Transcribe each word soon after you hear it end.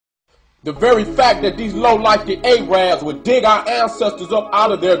The very fact that these low-life Arabs would dig our ancestors up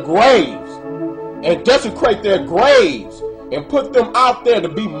out of their graves and desecrate their graves and put them out there to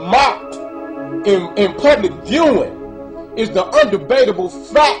be mocked in public viewing is the undebatable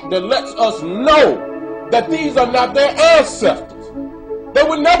fact that lets us know that these are not their ancestors. They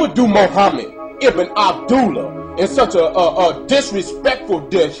would never do Muhammad ibn Abdullah in such a disrespectful,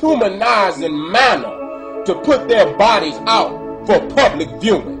 dehumanizing manner to put their bodies out for public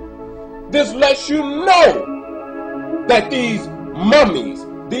viewing. This lets you know that these mummies,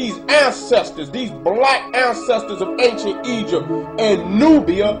 these ancestors, these black ancestors of ancient Egypt and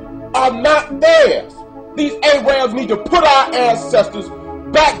Nubia are not theirs. These Arabs need to put our ancestors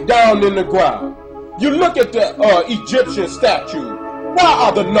back down in the ground. You look at the Egyptian statue. Why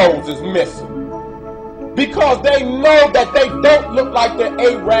are the noses missing? Because they know that they don't look like the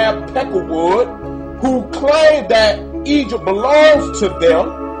Arab Peckerwood who claim that Egypt belongs to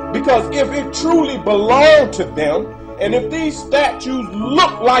them. Because if it truly belonged to them, and if these statues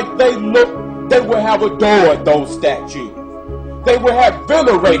look like they look, they would have adored those statues. They would have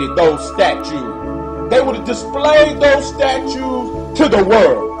venerated those statues. They would have displayed those statues to the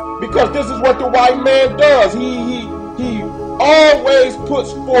world. Because this is what the white man does. He always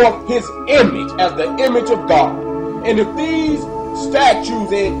puts forth his image as the image of God. And if these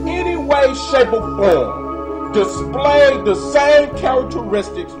statues in any way, shape, or form display the same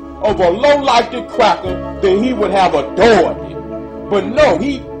characteristics of a low-life cracker, then he would have adored it. But no,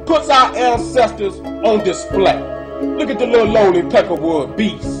 he puts our ancestors on display. Look at the little lonely Peckerwood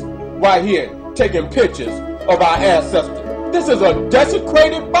beast right here taking pictures of our ancestors. This is a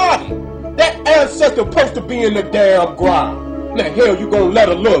desecrated body. That ancestor supposed to be in the damn ground. Now hell, you gonna let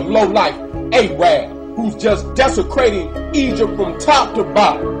a little low-life Arab who's just desecrating Egypt from top to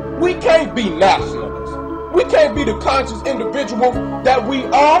bottom? We can't be nationalists. We can't be the conscious individuals that we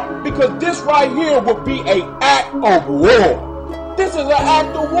are, because this right here would be an act of war. This is an act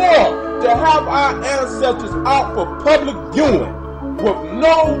of war to have our ancestors out for public viewing with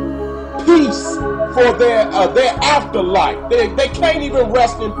no peace for their afterlife. They can't even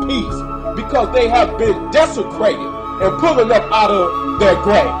rest in peace because they have been desecrated and pulling up out of their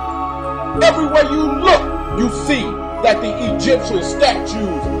grave. Everywhere you look, you see that the Egyptian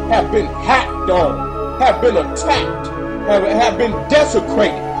statues have been hacked on, have been attacked, have been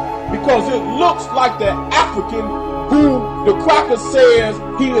desecrated, because it looks like the African who the cracker says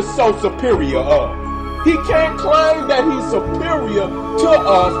he is so superior of. He can't claim that he's superior to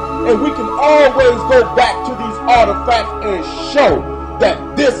us, and we can always go back to these artifacts and show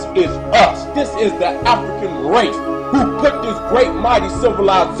that this is us. This is the African race who put this great mighty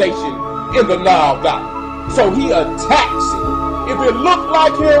civilization in the Nile Valley. So he attacks it. If it looked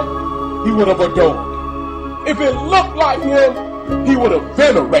like him, he would have adored it. If it looked like him, he would have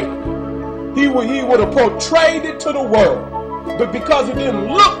venerated it. He would have portrayed it to the world. But because it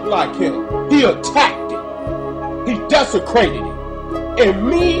didn't look like him, he attacked it. He desecrated it. And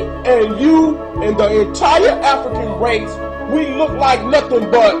me and you and the entire African race, we look like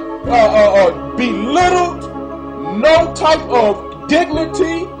nothing but belittled, no type of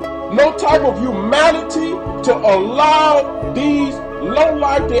dignity, no type of humanity to allow these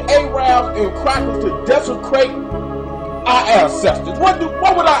low-life Arabs and crackers to desecrate our ancestors. What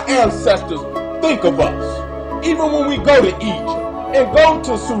would our ancestors think of us? Even when we go to Egypt and go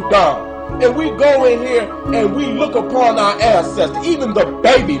to Sudan and we go in here and we look upon our ancestors, even the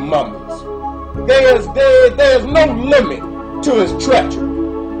baby mummies, there's no limit to his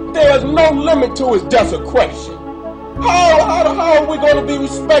treachery. There's no limit to his desecration. How are we going to be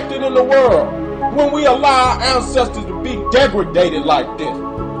respected in the world when we allow our ancestors to be degraded like this?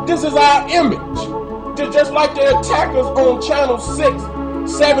 This is our image. Just like the attackers on Channel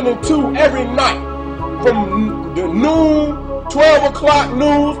 6, 7, and 2 every night. From the noon, 12 o'clock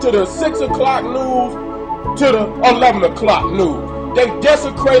news to the 6 o'clock news to the 11 o'clock news. They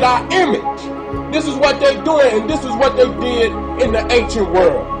desecrate our image. This is what they're doing, and this is what they did in the ancient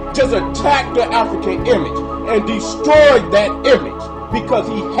world. Just attack the African image and destroy that image because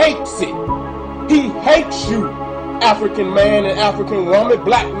he hates it. He hates you, African man and African woman,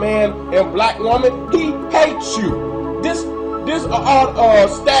 black man and black woman. He hates you. This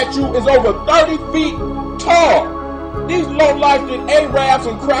statue is over 30 feet tall. These low-life Arabs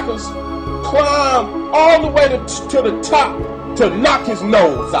and crackers climb all the way to the top to knock his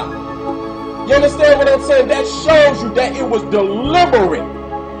nose out. You understand what I'm saying? That shows you that it was deliberate.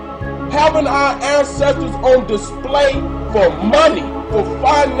 Having our ancestors on display for money, for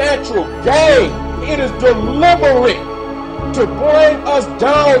financial gain. It is deliberate to bring us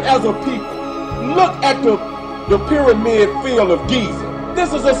down as a people. Look at the pyramid field of Giza.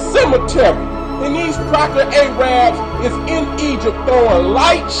 This is a cemetery. And these cracker Arabs is in Egypt throwing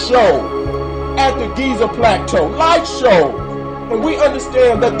light show at the Giza Plateau. Light show. And we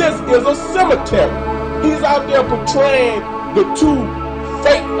understand that this is a cemetery. He's out there portraying the two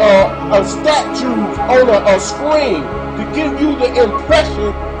fake statues on a screen to give you the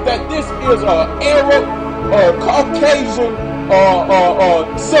impression that this is an Arab or Caucasian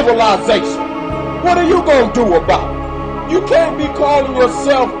civilization. What are you going to do about it? You can't be calling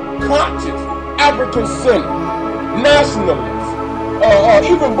yourself conscious, African-centered, nationalist, or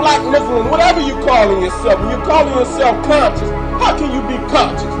even black Muslim, whatever you're calling yourself. When you're calling yourself conscious, how can you be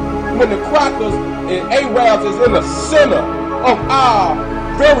conscious when the crackers and Arabs is in the center of our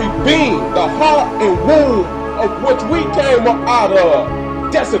very being, the heart and womb of which we came up out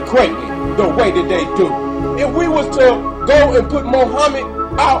of, desecrating the way that they do? If we was to go and put Muhammad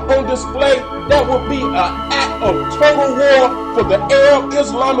out on display, that would be an act of total war for the Arab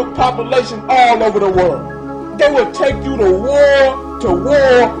Islamic population all over the world. They would take you to war, to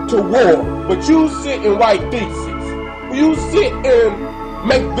war, to war. But you sit and write theses. You sit and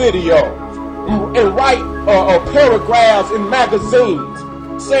make videos and write paragraphs in magazines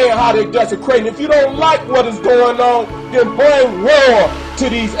saying how they desecrate. If you don't like what is going on, then bring war to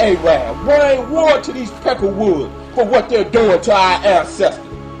these Arabs. Bring war to these Peckerwoods for what they're doing to our ancestors.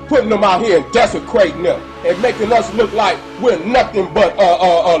 Putting them out here and desecrating them and making us look like we're nothing but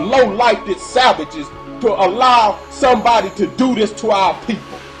low-lifted savages to allow somebody to do this to our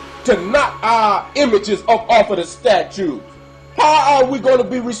people, to knock our images off of the statues. How are we going to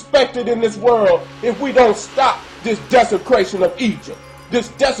be respected in this world if we don't stop this desecration of Egypt, this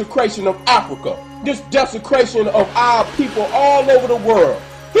desecration of Africa, this desecration of our people all over the world?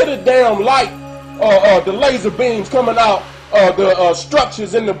 Hit a damn light, the laser beams coming out, the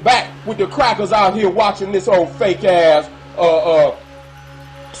structures in the back with the crackers out here watching this old fake ass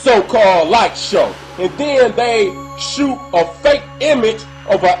so-called light show. And then they shoot a fake image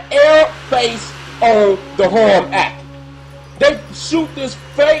of an Arab face on the Horn Act. They shoot this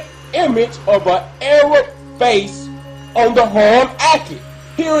fake image of an Arab face on the Horn Act.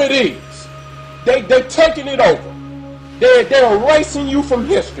 Here it is. They're taking it over. They're erasing you from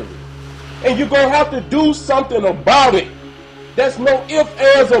history. And you're going to have to do something about it. There's no ifs,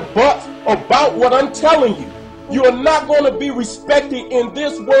 ands, or buts about what I'm telling you. You are not going to be respected in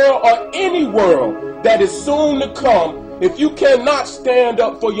this world or any world that is soon to come if you cannot stand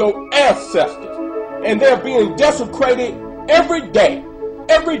up for your ancestors. And they're being desecrated every day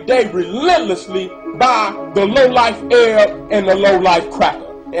relentlessly by the low-life Arab and the low-life cracker.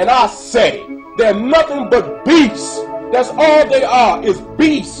 And I said it. They're nothing but beasts. That's all they are, is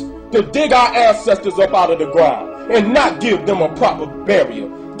beasts to dig our ancestors up out of the ground and not give them a proper burial.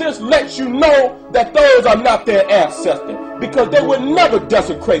 This lets you know that those are not their ancestors, because they would never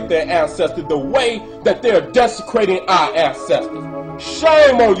desecrate their ancestors the way that they're desecrating our ancestors.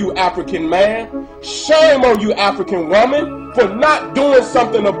 Shame on you, African man. Shame on you, African woman, for not doing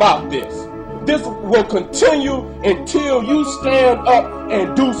something about this. This will continue until you stand up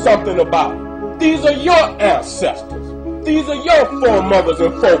and do something about it. These are your ancestors. These are your foremothers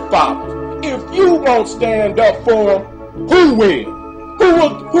and forefathers. If you won't stand up for them, who will?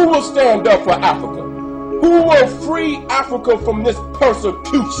 Who will stand up for Africa? Who will free Africa from this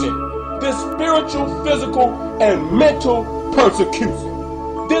persecution, this spiritual, physical, and mental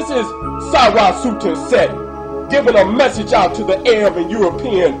persecution? This is Sarah Sultan Seti, giving a message out to the Arab and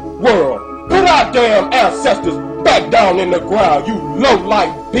European world. Put our damn ancestors back down in the ground, you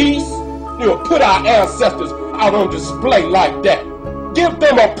low-life beasts. You'll put our ancestors out on display like that. Give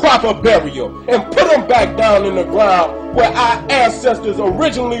them a proper burial and put them back down in the ground where our ancestors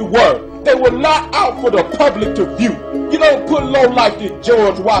originally were. They were not out for the public to view. You don't put low-life to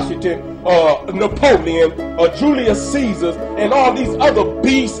George Washington, Napoleon, or Julius Caesar, and all these other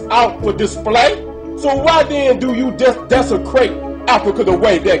beasts out for display. So why then do you desecrate Africa the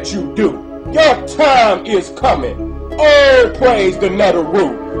way that you do? Your time is coming. Oh, praise the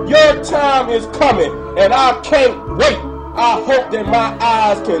Neteru. Your time is coming, and I can't wait. I hope that my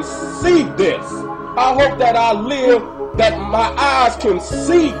eyes can see this. I hope that I live, that my eyes can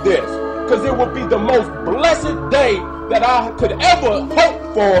see this, because it would be the most blessed day that I could ever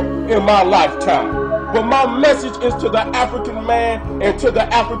hope for in my lifetime. But my message is to the African man and to the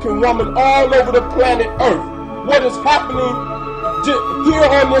African woman all over the planet Earth. What is happening here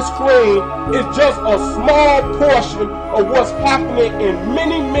on this screen is just a small portion of what's happening in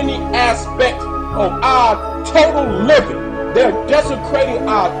many, many aspects of our total living. They're desecrating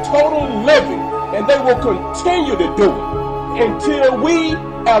our total living, and they will continue to do it until we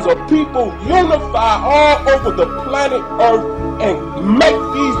as a people unify all over the planet Earth and make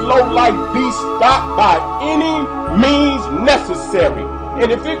these low-life beasts stop by any means necessary. And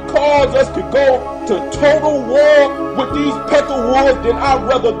if it calls us to go to total war with these peckerwoods, then I'd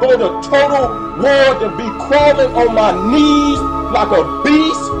rather go to total war than be crawling on my knees like a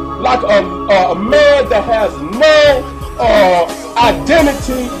beast, like a man that has no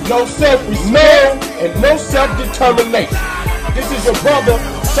identity, no self-respect, and no self-determination. This is your brother,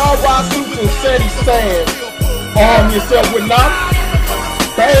 Shawwa Susan, said he's saying, arm yourself with knowledge,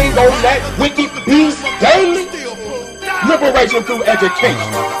 bang on that wicked beast daily. Liberation through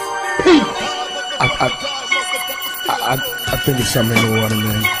education. Peace. I think it's something in the water,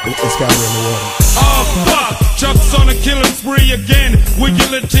 man. It's got to be in the water. Oh, fuck. Chuck's on a killing spree again. With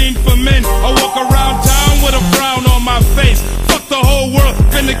guillotine for men. I walk around town with a frown on my face. Fuck the whole world.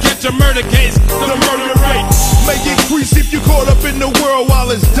 Finna catch a murder case. The murder rate may increase if you caught up in the world while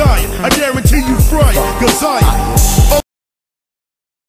it's dying. I guarantee you frying. Cause I